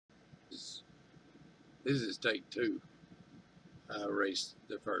This is take two. I erased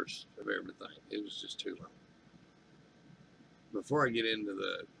the first of everything. It was just too long. Before I get into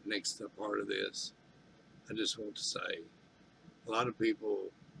the next part of this, I just want to say a lot of people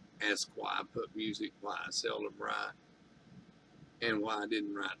ask why I put music, why I seldom write, and why I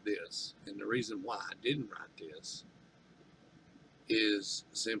didn't write this. And the reason why I didn't write this is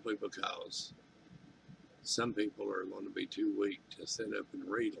simply because some people are going to be too weak to sit up and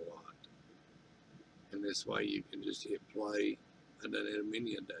read a lot. And this way you can just hit play. I've done it a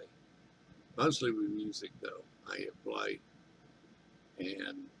many a day. Mostly with music though. I hit play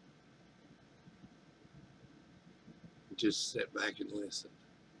and just sit back and listen.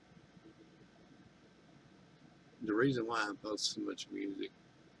 The reason why I post so much music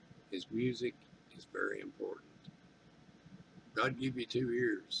is very important. God gave you two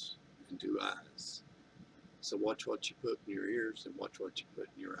ears and two eyes. So watch what you put in your ears and watch what you put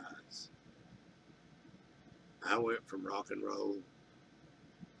in your eyes. I went from rock and roll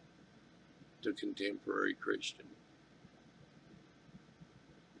to contemporary Christian.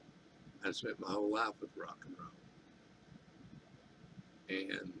 I spent my whole life with rock and roll.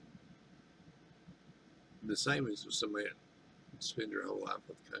 And the same as with somebody that spend their whole life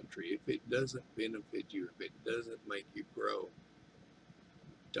with country. If it doesn't benefit you, if it doesn't make you grow,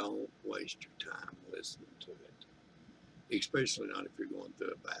 don't waste your time listening to it. Especially not if you're going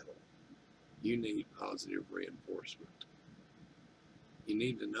through a battle. You need positive reinforcement. You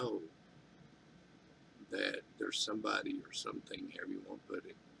need to know that there's somebody or something, however you want to put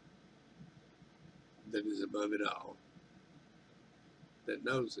it, that is above it all, that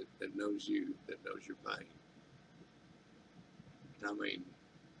knows it, that knows you, that knows your pain. I mean,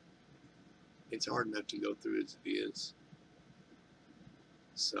 it's hard enough to go through as it is.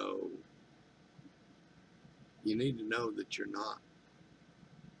 So you need to know that you're not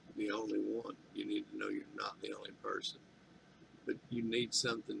the only one. You need to know you're not the only person. But you need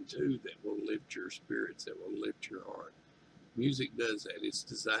something too that will lift your spirits, that will lift your heart. Music does that. It's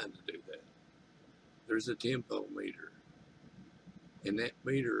designed to do that. There's a tempo meter, and that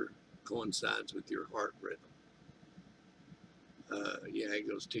meter coincides with your heart rhythm. Yeah, it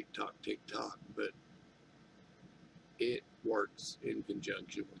goes tick tock, but it works in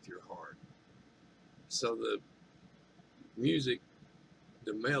conjunction with your heart. So the music,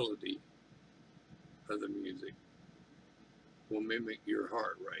 the melody of the music will mimic your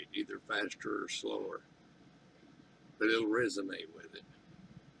heart rate, either faster or slower, but it'll resonate with it.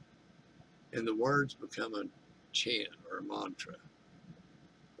 And the words become a chant or a mantra.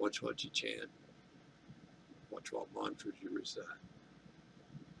 Watch what you chant. Watch what mantras you recite.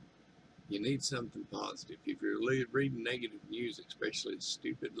 You need something positive. If you're reading negative news, especially a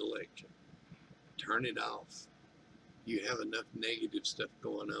stupid election, turn it off. You have enough negative stuff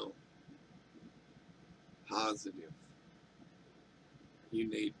going on. Positive. You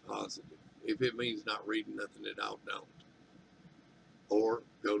need positive. If it means not reading nothing at all, don't. Or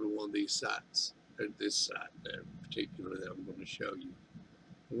go to one of these sites, or this site in particular that I'm going to show you.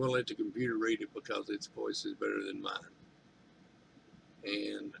 I'm going to let the computer read it because its voice is better than mine.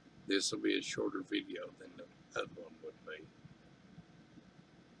 And this will be a shorter video than the other one would be.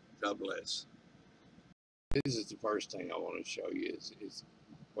 God bless. This is the first thing I want to show you is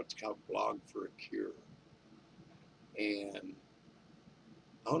what's called Blog for a Cure. And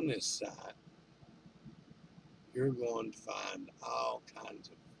on this site, you're going to find all kinds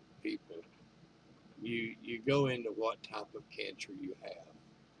of people. You go into what type of cancer you have,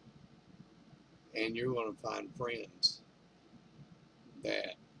 and you're going to find friends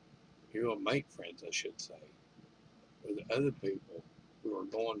that you're going to make friends, I should say, with other people who are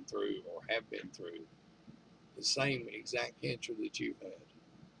going through or have been through the same exact cancer that you've had.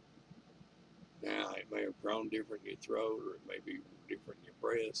 Now, it may have grown different in your throat, or it may be different in your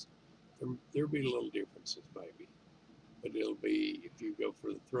breast. There'll be little differences, maybe. But it'll be, if you go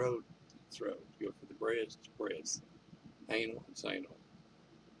for the throat, throat. You go for the breast, breast. Anal, it's anal.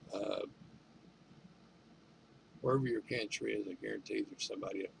 Wherever your cancer is, I guarantee there's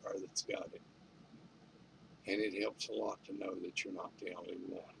somebody up there that's got it. And it helps a lot to know that you're not the only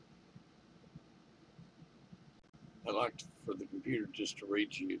one. I'd like for the computer just to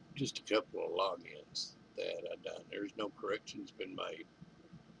read you just a couple of logins that I've done. There's no corrections been made.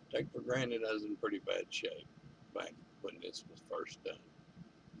 Take for granted I was in pretty bad shape back when this was first done.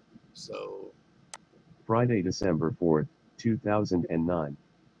 So, Friday, December 4th, 2009.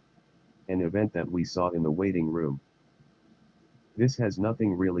 An event that we saw in the waiting room. This has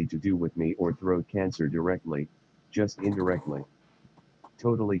nothing really to do with me or throat cancer directly, just indirectly.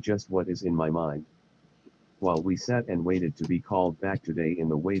 Totally just what is in my mind. While we sat and waited to be called back today in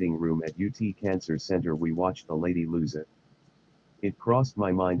the waiting room at UT Cancer Center, we watched a lady lose it. It crossed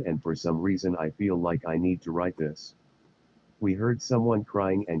my mind, and for some reason I feel like I need to write this. We heard someone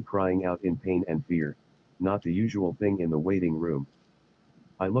crying and crying out in pain and fear, not the usual thing in the waiting room.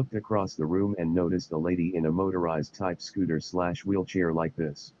 I looked across the room and noticed a lady in a motorized type scooter/wheelchair like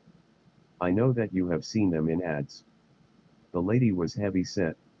this. I know that you have seen them in ads. The lady was heavy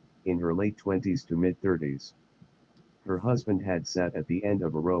set, in her late 20s to mid 30s. Her husband had sat at the end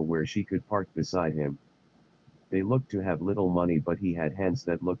of a row where she could park beside him. They looked to have little money, but he had hands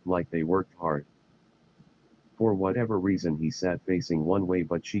that looked like they worked hard. For whatever reason he sat facing one way,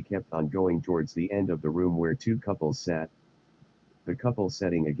 but she kept on going towards the end of the room where two couples sat. The couple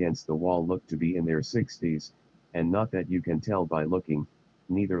sitting against the wall looked to be in their 60s, and not that you can tell by looking,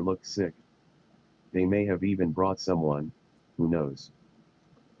 neither looked sick. They may have even brought someone, who knows.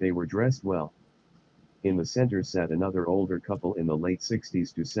 They were dressed well. In the center sat another older couple in the late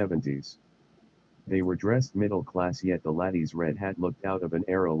 60s to 70s. They were dressed middle class, yet the lady's red hat looked out of an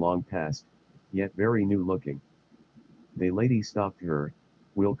era long past, yet very new looking. The lady stopped her,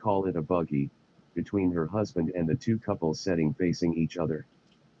 we'll call it a buggy, between her husband and the two couples sitting facing each other.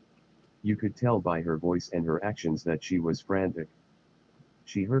 You could tell by her voice and her actions that she was frantic.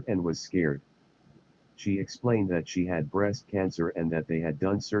 She hurt and was scared. She explained that she had breast cancer and that they had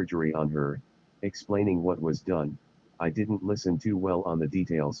done surgery on her. Explaining what was done, I didn't listen too well on the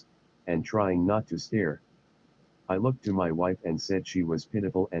details, and trying not to stare. I looked to my wife and said she was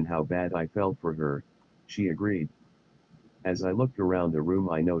pitiful and how bad I felt for her. She agreed. As I looked around the room,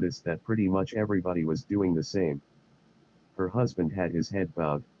 I noticed that pretty much everybody was doing the same. Her husband had his head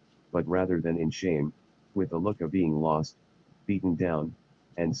bowed, but rather than in shame, with a look of being lost, beaten down,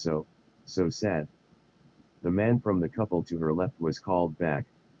 and so sad. The man from the couple to her left was called back.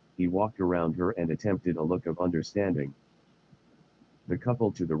 He walked around her and attempted a look of understanding. The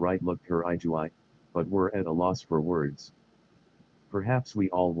couple to the right looked her eye to eye, but were at a loss for words. Perhaps we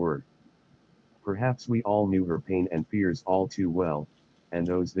all were. Perhaps we all knew her pain and fears all too well, and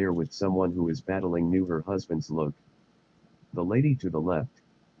those there with someone who is battling knew her husband's look. The lady to the left,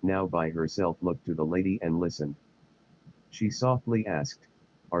 now by herself, looked to the lady and listened. She softly asked,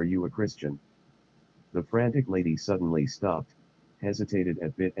 "Are you a Christian?" The frantic lady suddenly stopped, hesitated a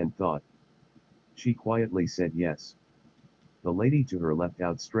bit and thought. She quietly said yes. The lady to her left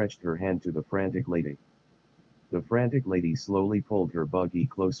outstretched her hand to the frantic lady. The frantic lady slowly pulled her buggy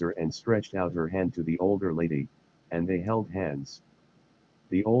closer and stretched out her hand to the older lady, and they held hands.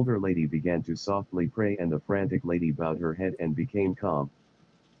 The older lady began to softly pray and the frantic lady bowed her head and became calm.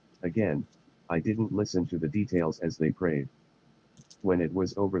 Again, I didn't listen to the details as they prayed. When it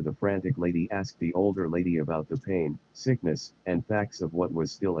was over, the frantic lady asked the older lady about the pain, sickness, and facts of what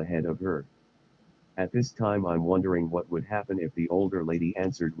was still ahead of her. At this time I'm wondering what would happen if the older lady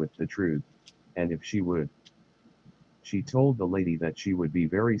answered with the truth, and if she would. She told the lady that she would be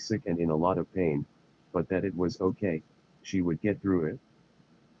very sick and in a lot of pain, but that it was okay, she would get through it.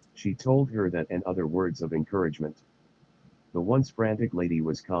 She told her that and other words of encouragement. The once frantic lady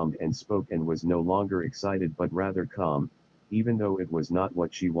was calmed and spoke and was no longer excited but rather calm, even though it was not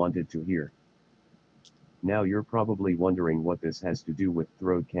what she wanted to hear. Now you're probably wondering what this has to do with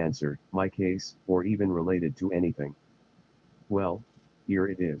throat cancer, my case, or even related to anything. Well, here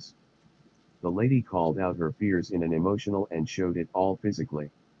it is. The lady called out her fears in an emotional and showed it all physically.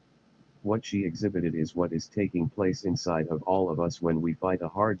 What she exhibited is what is taking place inside of all of us when we fight a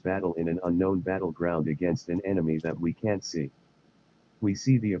hard battle in an unknown battleground against an enemy that we can't see. We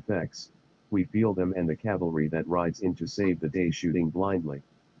see the effects, we feel them, and the cavalry that rides in to save the day shooting blindly.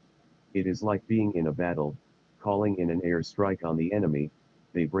 It is like being in a battle, calling in an air strike on the enemy.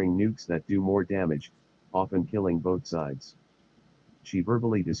 They bring nukes that do more damage, often killing both sides. She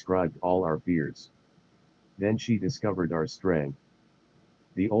verbally described all our fears. Then she discovered our strength.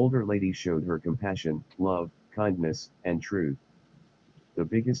 The older lady showed her compassion, love, kindness, and truth. The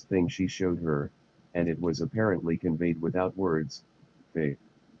biggest thing she showed her, and it was apparently conveyed without words, faith.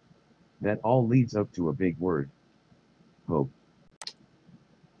 That all leads up to a big word. Hope.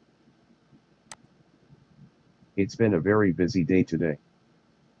 It's been a very busy day today.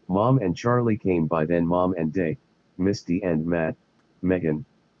 Mom and Charlie came by, then Mom and Day, Misty and Matt, Megan,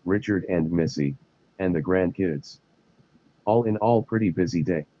 Richard and Missy, and the grandkids. All in all, pretty busy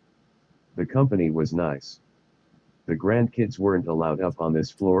day. The company was nice. The grandkids weren't allowed up on this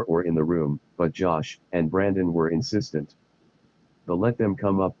floor or in the room, but Josh and Brandon were insistent. They let them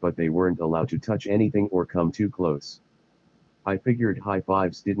come up, but they weren't allowed to touch anything or come too close. I figured high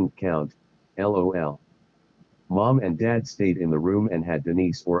fives didn't count, lol. Mom and Dad stayed in the room and had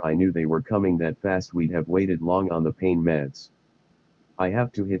Denise, or I knew they were coming that fast we'd have waited long on the pain meds. I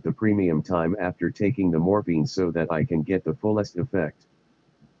have to hit the premium time after taking the morphine so that I can get the fullest effect.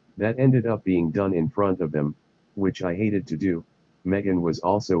 That ended up being done in front of them, which I hated to do. Megan was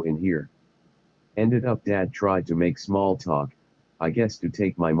also in here. Ended up Dad tried to make small talk, I guess to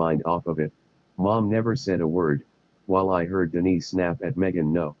take my mind off of it. Mom never said a word, while I heard Denise snap at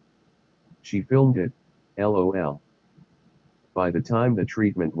Megan, "No. She filmed it, LOL." By the time the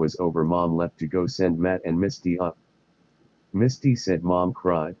treatment was over, Mom left to go send Matt and Misty up. Misty said Mom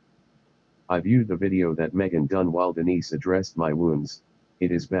cried. I viewed the video that Megan done while Denise addressed my wounds.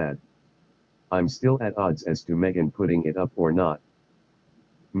 It is bad. I'm still at odds as to Megan putting it up or not.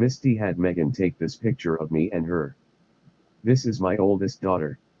 Misty had Megan take this picture of me and her. This is my oldest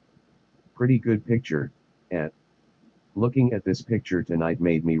daughter. Pretty good picture, eh? Looking at this picture tonight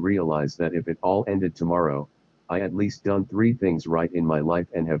made me realize that if it all ended tomorrow, I at least done 3 things right in my life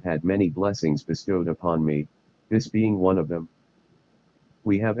and have had many blessings bestowed upon me, this being one of them.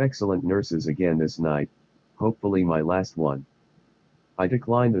 We have excellent nurses again this night, hopefully my last one. I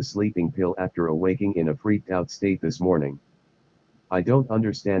declined the sleeping pill after awaking in a freaked out state this morning. I don't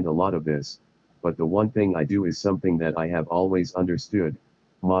understand a lot of this, but the one thing I do is something that I have always understood,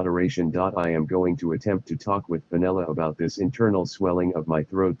 moderation. I am going to attempt to talk with Vanilla about this internal swelling of my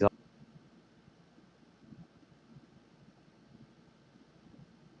throat.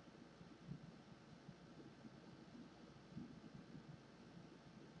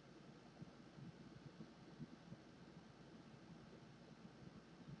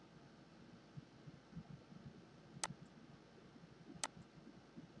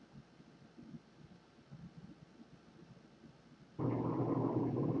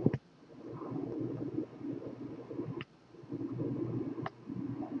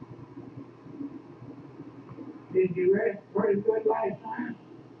 Did you rest pretty good last night?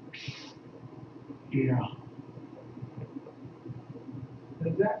 Yeah.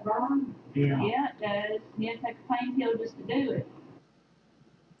 Does that burn? Yeah. Yeah, it does. You have to take a pain pill just to do it.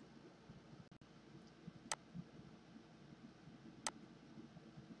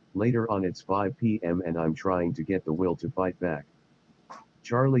 Later on it's 5 p.m. and I'm trying to get the will to fight back.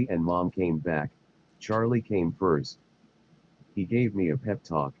 Charlie and Mom came back. Charlie came first. He gave me a pep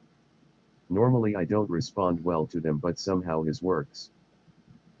talk. Normally I don't respond well to them, but somehow his works.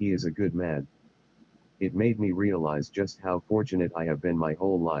 He is a good man. It made me realize just how fortunate I have been my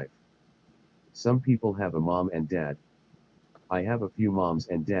whole life. Some people have a mom and dad. I have a few moms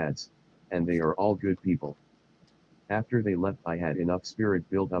and dads, and they are all good people. After they left, I had enough spirit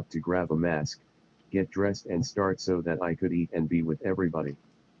built up to grab a mask, get dressed and start so that I could eat and be with everybody.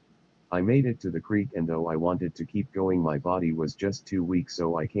 I made it to the creek, and though I wanted to keep going, my body was just too weak,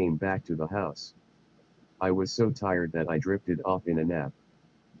 so I came back to the house. I was so tired that I drifted off in a nap.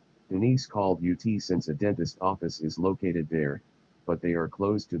 Denise called UT since a dentist office is located there, but they are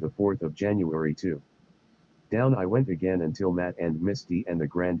closed to the 4th of January too. Down I went again until Matt and Misty and the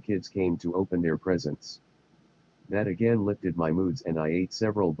grandkids came to open their presents. That again lifted my moods, and I ate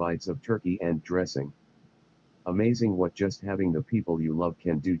several bites of turkey and dressing. Amazing what just having the people you love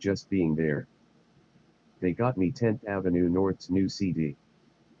can do, just being there. They got me 10th Avenue North's new CD.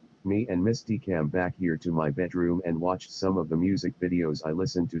 Me and Misty came back here to my bedroom and watched some of the music videos I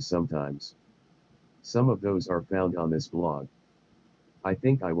listen to sometimes. Some of those are found on this blog. I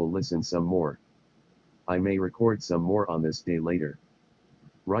think I will listen some more. I may record some more on this day later.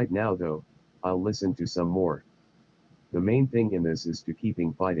 Right now though, I'll listen to some more. The main thing in this is to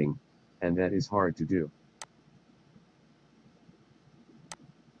keeping fighting, and that is hard to do.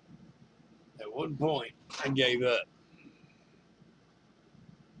 At one point, I gave up.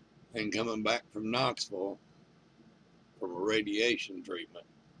 And coming back from Knoxville from a radiation treatment,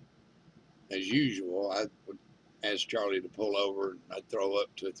 as usual, I would ask Charlie to pull over and I'd throw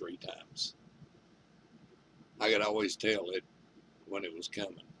up 2 or 3 times. I could always tell it when it was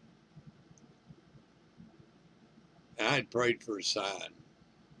coming. And I had prayed for a sign.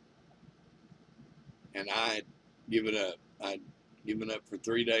 And I had given up. I'd given up for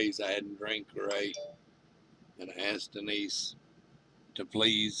 3 days. I hadn't drank or ate. And I asked Denise to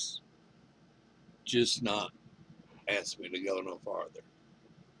please just not ask me to go no farther.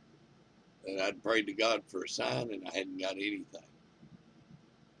 And I'd prayed to God for a sign, and I hadn't got anything.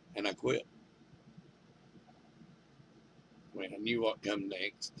 And I quit. When I knew what come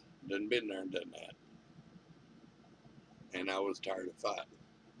next. Done been there and done that. And I was tired of fighting.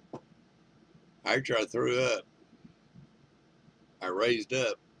 After I threw up, I raised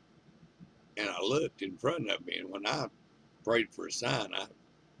up, and I looked in front of me, and when I prayed for a sign, I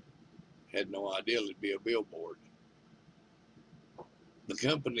Had no idea it'd be a billboard. The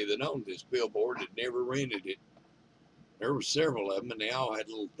company that owned this billboard had never rented it. There were several of them, and they all had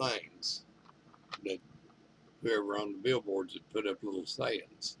little things that whoever owned the billboards had put up little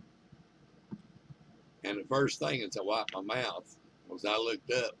sayings. And the first thing as I wiped my mouth was I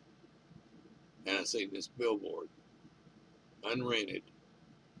looked up and I seen this billboard, unrented.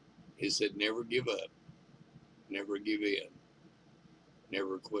 It said, never give up, never give in,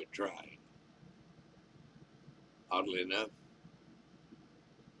 never quit trying. Oddly enough,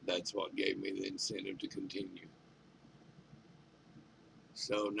 that's what gave me the incentive to continue.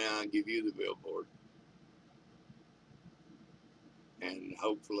 So now I give you the billboard. And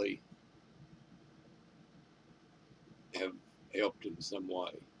hopefully have helped in some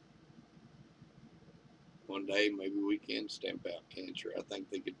way. One day maybe we can stamp out cancer. I think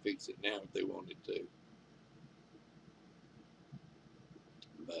they could fix it now if they wanted to.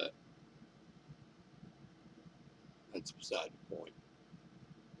 But that's beside the point.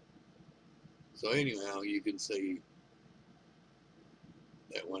 So anyhow, you can see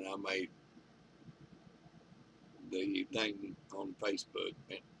that when I made the thing on Facebook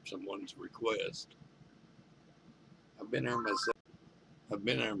at someone's request, I've been there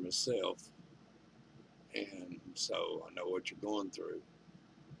myself, and so I know what you're going through.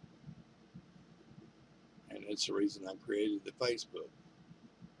 And that's the reason I created the Facebook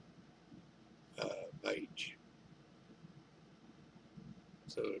page.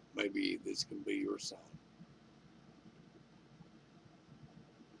 So maybe this can be your sign.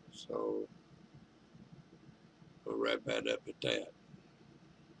 So we'll wrap that up at that.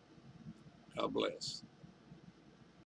 God bless.